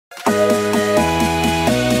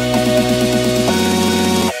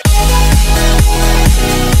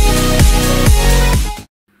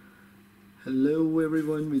Hello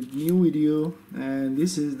everyone, with new video, and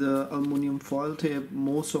this is the aluminum foil tape.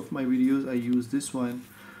 Most of my videos I use this one.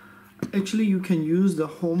 Actually you can use the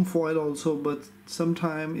home foil also, but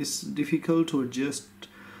sometimes it's difficult to adjust,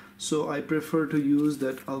 so I prefer to use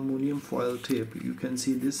that aluminum foil tape. You can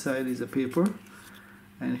see this side is a paper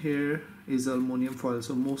and here is aluminum foil,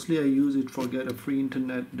 so mostly I use it for get a free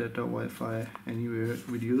internet, data, Wi-Fi, anywhere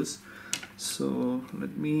videos. So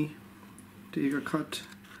let me take a cut.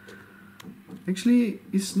 Actually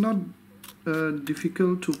it's not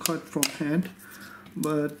difficult to cut from hand,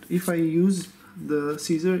 but if I use the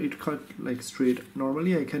scissor it cut like straight.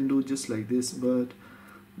 Normally I can do just like this, but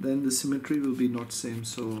then the symmetry will be not same.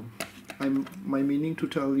 So my meaning to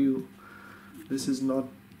tell you, this is not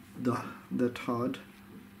that hard.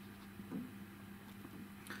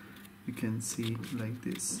 You can see like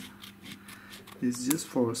this. It's just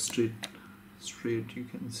for straight you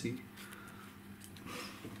can see.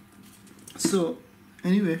 So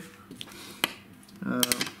anyway,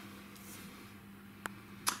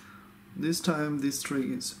 this time this trick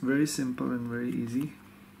is very simple and very easy.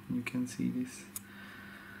 You can see this.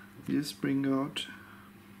 Just bring out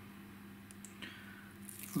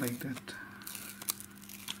like that.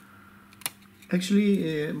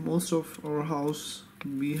 Actually most of our house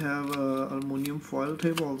we have aluminum foil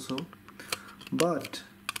tape also, but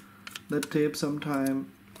that tape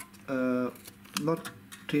sometime not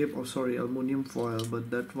tape, or sorry, aluminum foil, but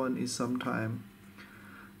that one is sometime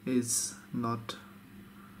is not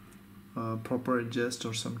proper adjust,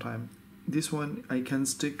 or sometime this one I can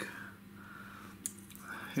stick.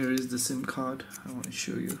 Here is the SIM card. I want to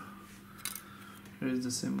show you. Here is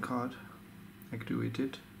the SIM card. Activate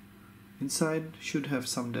it. Inside should have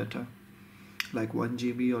some data like 1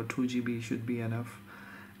 GB or 2 GB should be enough.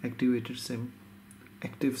 Activated SIM,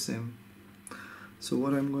 active SIM. So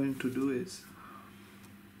what I'm going to do is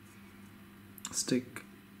stick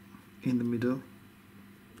in the middle.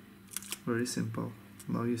 Very simple.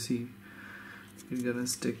 Now you see you're gonna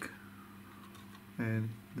stick and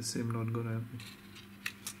the SIM will not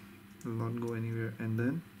go anywhere. And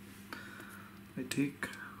then I take,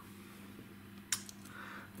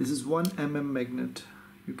 this is 1 mm magnet.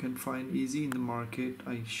 You can find easy in the market.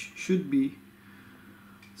 I should be.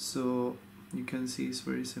 So you can see it's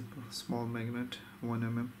very simple. Small magnet, 1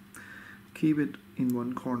 mm. Keep it in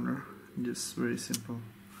one corner. Just very simple,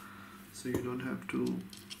 so you don't have to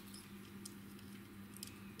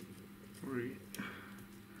worry.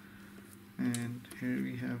 And here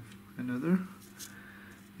we have another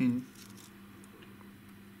in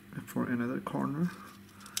for another corner,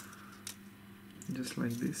 just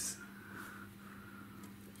like this.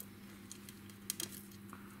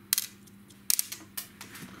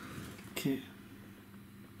 Okay,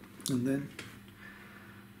 and then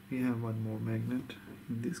we have one more magnet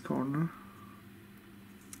in this corner,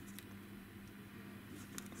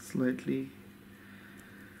 slightly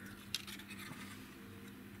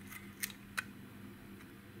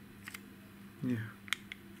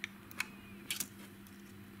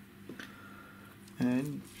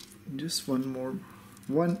and just one more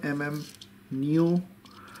 1 mm new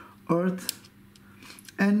earth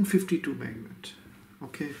N52 magnet.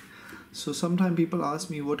 Okay, so sometimes people ask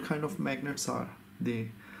me what kind of magnets are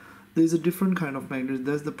they. There's a different kind of magnet.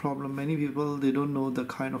 That's the problem. Many people, they don't know the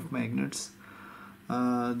kind of magnets.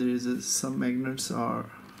 There is some magnets are,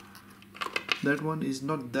 that one is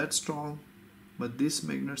not that strong, but these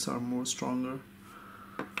magnets are more stronger.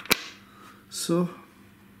 So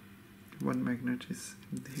one magnet is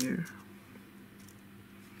here.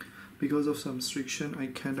 Because of some restriction I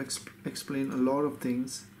can't explain a lot of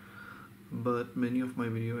things, but many of my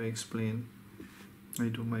video I explain. I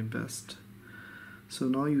do my best. So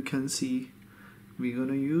now you can see we're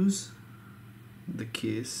gonna use the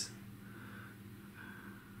case.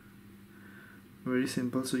 Very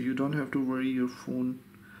simple, so you don't have to worry your phone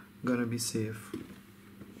gonna be safe.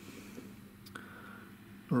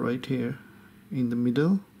 Right here in the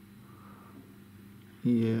middle,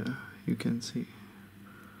 yeah, you can see.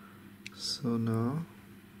 So now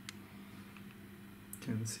you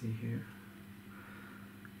can see here,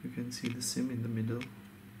 you can see the SIM in the middle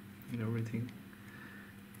and everything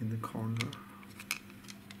in the corner.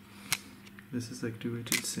 This is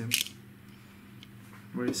activated SIM.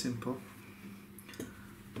 Very simple.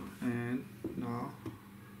 And now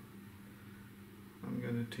I'm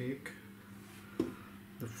gonna take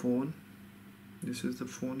the phone. This is the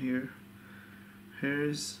phone here. Here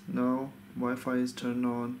is now Wi-Fi is turned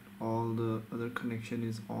on, all the other connection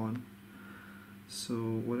is on. So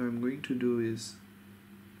what I'm going to do is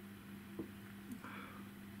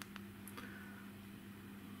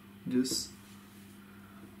just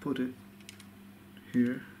put it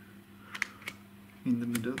here in the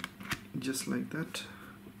middle, just like that,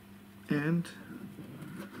 and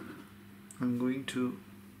I'm going to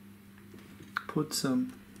put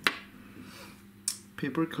some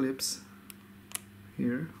paper clips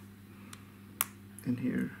here and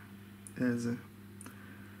here as a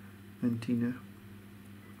antenna.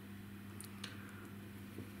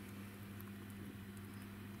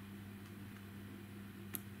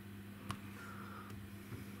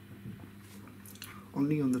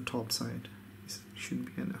 Only on the top side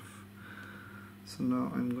should be enough. So now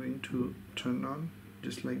I'm going to turn on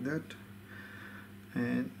just like that,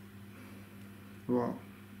 and wow,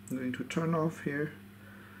 I'm going to turn off here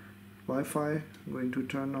Wi-Fi, I'm going to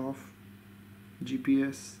turn off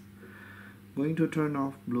GPS, going to turn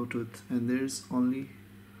off Bluetooth, and there's only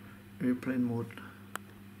airplane mode.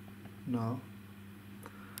 Now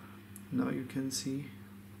you can see,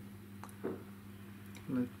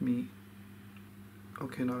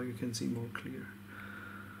 okay, now you can see more clear.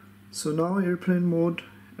 So now airplane mode,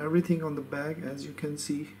 everything on the back, as you can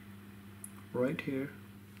see right here.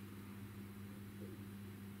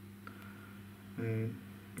 And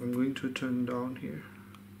I'm going to turn down here,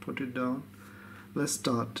 put it down. Let's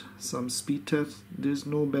start some speed test. There's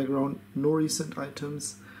no background, no recent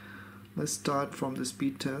items. Let's start from the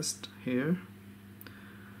speed test here,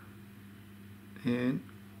 and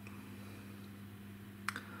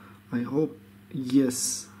I hope,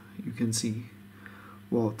 yes, you can see,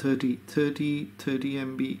 wow, 30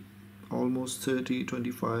 MB, almost 30,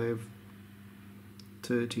 25,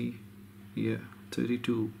 30, yeah,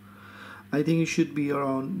 32. I think it should be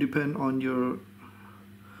around, depend on your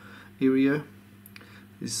area,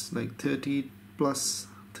 it's like 30 plus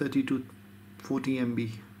 30 to 40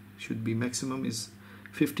 MB should be. Maximum is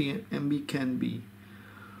 50 MB can be.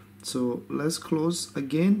 So let's close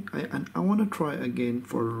again, and I want to try again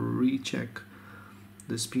for recheck.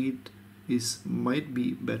 The speed might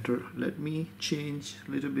be better. Let me change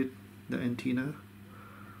a little bit the antenna,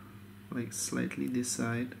 like slightly this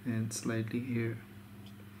side and slightly here.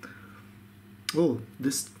 Oh,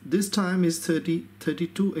 this time is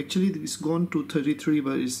 32. Actually it's gone to 33,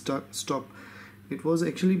 but it's stopped. It was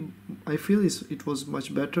actually, I feel it was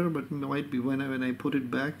much better, but might be when I put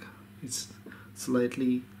it back it's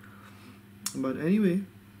slightly, but anyway,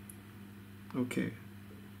 okay,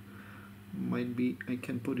 might be I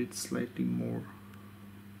can put it slightly more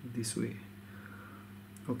this way.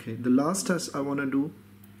 Okay, the last test I want to do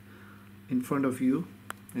in front of you,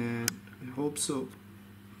 and I hope so.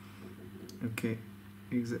 Okay,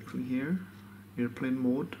 exactly here, airplane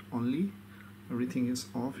mode only, everything is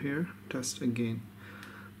off here. Test again,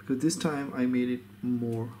 because this time I made it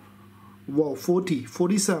more. Wow, 40,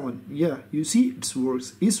 47, yeah, you see it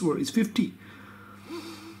works. It's 50,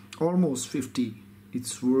 almost 50.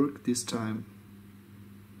 It's worked this time.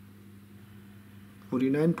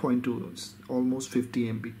 49.2, it's almost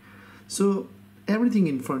 50 MB. So everything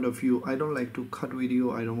in front of you. I don't like to cut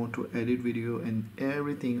video, I don't want to edit video, and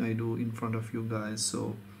everything I do in front of you guys.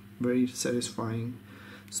 So very satisfying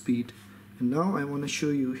speed. And now I want to show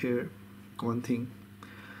you here one thing.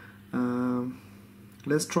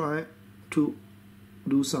 Let's try to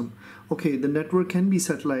do some. Okay, the network can be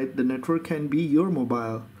satellite, the network can be your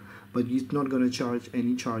mobile, but it's not going to charge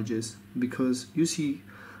any charges, because you see,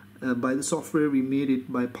 by the software we made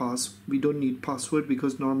it by we don't need password,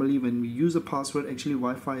 because normally when we use a password, actually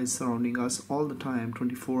Wi-Fi is surrounding us all the time,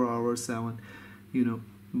 24 hours 7, you know.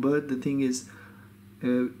 But the thing is,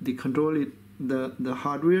 they control it, the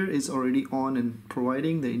hardware is already on and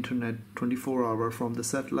providing the internet 24 hours from the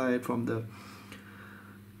satellite, from the,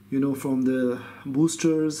 you know, from the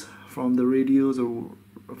boosters, from the radios, or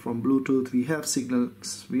from Bluetooth. We have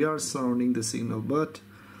signals, we are surrounding the signal, but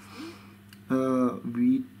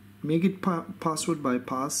we make it password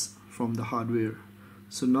bypass from the hardware.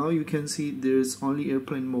 So now you can see there's only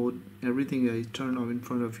airplane mode, everything I turn off in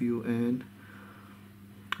front of you, and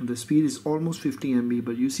the speed is almost 50 MB.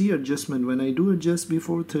 But you see adjustment, when I do adjust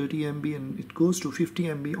before 30 MB and it goes to 50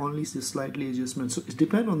 MB, only slightly adjustment. So it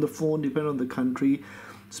depends on the phone, depend on the country,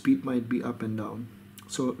 speed might be up and down.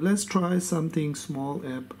 So let's try something small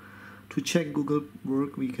app to check Google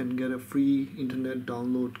work. We can get a free internet,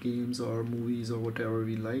 download games or movies or whatever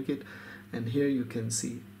we like it. And here you can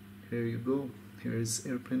see, here you go, here is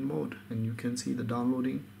airplane mode, and you can see the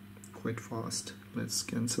downloading quite fast. Let's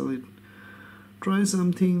cancel it, try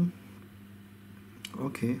something.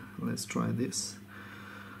 Okay, let's try this,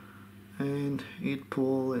 and 8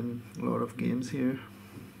 poll and a lot of games here.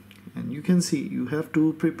 and you can see you have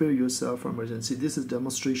to prepare yourself for emergency. This is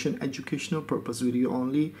demonstration educational purpose video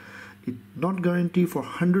only. It not guarantee for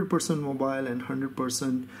 100% mobile and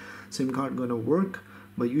 100% SIM card gonna work,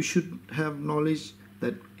 but you should have knowledge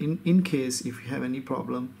that in case if you have any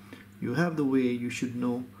problem, you have the way, you should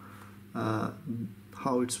know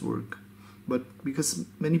how it's work. But because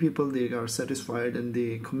many people, they are satisfied and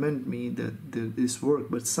they comment me that this work,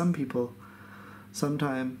 but some people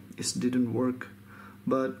sometimes it didn't work.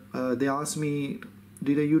 But they asked me,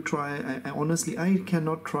 did you try? I honestly, I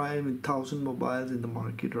cannot try with 1,000 mobiles in the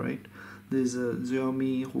market, right? There's a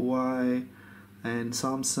Xiaomi, Huawei, and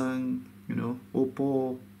Samsung, you know,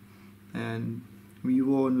 Oppo, and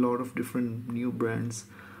Vivo, and a lot of different new brands.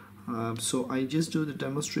 So I just do the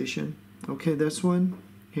demonstration. Okay, that's one.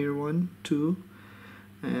 Here, 1, 2,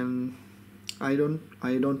 and I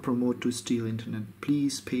don't promote to steal internet.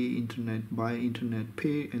 Please pay internet, buy internet,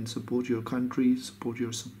 pay and support your country, support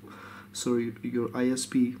your your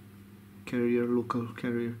ISP carrier, local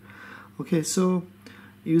carrier. Okay, so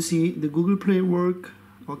you see the Google Play work.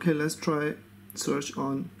 Okay, let's try search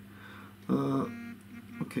on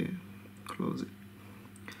okay, close it.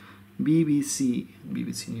 BBC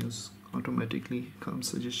News automatically comes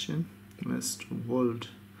suggestion. Let's do world.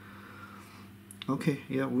 Okay,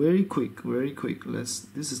 yeah, very quick. This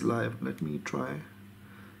is live. Let me try.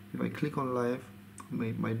 If I click on live,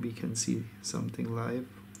 might be can see something live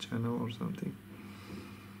channel or something.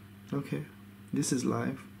 Okay, this is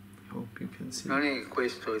live. I hope you can see. Non è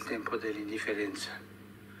questo il tempo dell'indifferenza.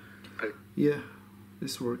 Yeah,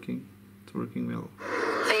 it's working. It's working well.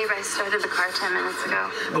 Dave, I started the car 10 minutes ago.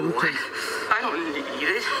 What? I don't need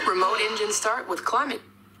it. Remote engine start with climate.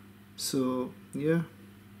 So yeah,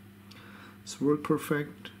 it's work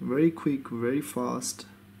perfect, very quick, very fast.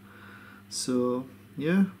 So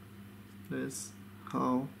yeah, that's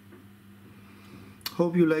how.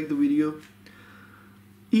 Hope you like the video.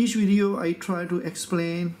 Each video I try to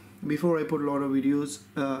explain before I put a lot of videos,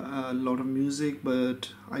 a lot of music,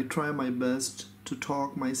 but I try my best to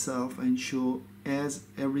talk myself and show as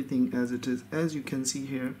everything as it is. As you can see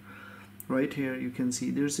here, right here, you can see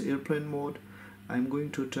there's the airplane mode. I'm going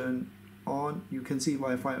to turn on. You can see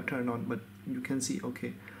Wi-Fi turn on, but you can see,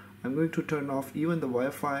 okay, I'm going to turn off even the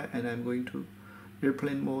Wi-Fi, and I'm going to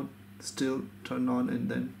airplane mode still turn on, and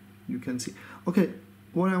then you can see. Okay,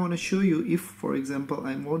 what I want to show you, if for example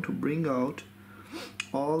I want to bring out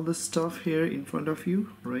all the stuff here in front of you,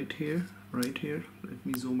 right here, let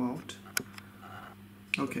me zoom out.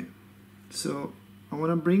 Okay, so I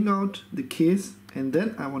want to bring out the case, and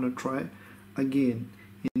then I want to try again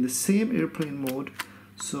in the same airplane mode.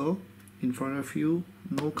 So in front of you,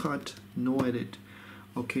 no cut, no edit.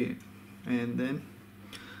 Okay, and then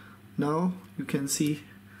now you can see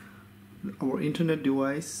our internet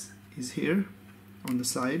device is here on the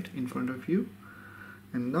side in front of you,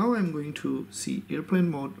 and now I'm going to see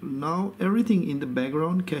airplane mode. Now everything in the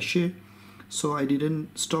background cache, so I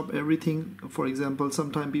didn't stop everything. For example,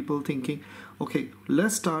 sometimes people thinking, okay,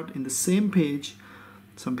 let's start in the same page.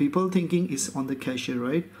 Some people thinking is on the cache,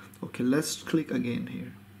 right? Okay, let's click again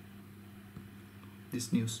here.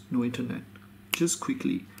 This news, no internet. Just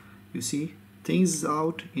quickly, you see things is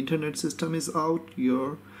out, internet system is out,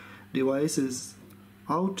 your device is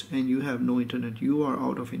out, and you have no internet. You are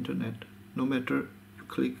out of internet. No matter you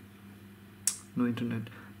click, no internet.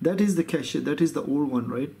 That is the cache, that is the old one,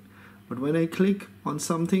 right? But when I click on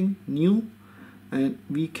something new, and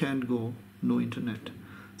we can't go, no internet.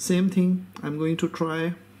 Same thing, I'm going to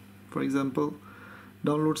try, for example,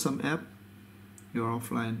 download some app. You're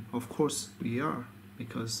offline. Of course we are,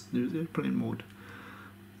 because there's airplane mode.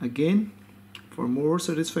 Again, for more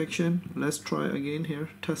satisfaction, let's try again here,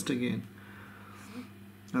 test again.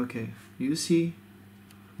 Okay, you see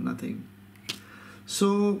nothing.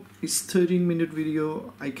 So it's 13-minute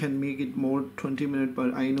video. I can make it more 20 minutes,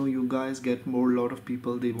 but I know you guys get more, lot of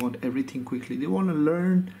people, they want everything quickly. They want to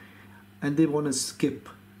learn and they want to skip.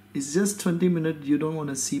 It's just 20 minutes. You don't want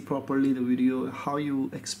to see properly the video. How you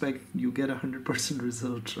expect you get 100%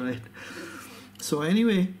 result, right? So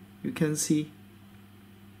anyway, you can see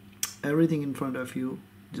everything in front of you.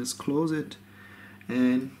 Just close it,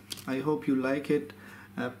 and I hope you like it.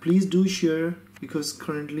 Please do share, because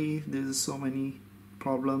currently there's so many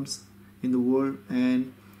problems in the world,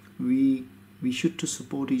 and we should to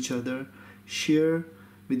support each other. Share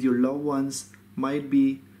with your loved ones. Might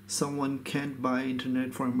be someone can't buy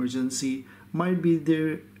internet for emergency. Might be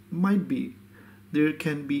there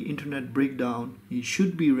can be internet breakdown. You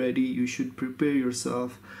should be ready. You should prepare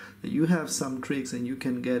yourself that you have some tricks and you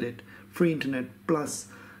can get it. Free internet. Plus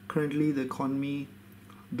currently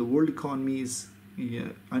the world economy is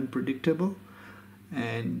unpredictable,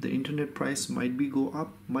 and the internet price might be go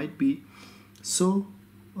up, might be. So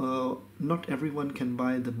not everyone can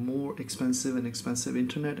buy the more expensive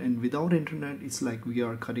internet, and without internet it's like we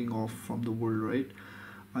are cutting off from the world, right?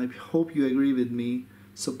 I hope you agree with me.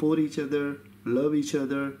 Support each other, love each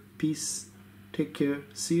other, peace, take care,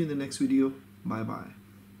 see you in the next video, bye bye.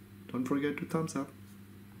 Don't forget to thumbs up.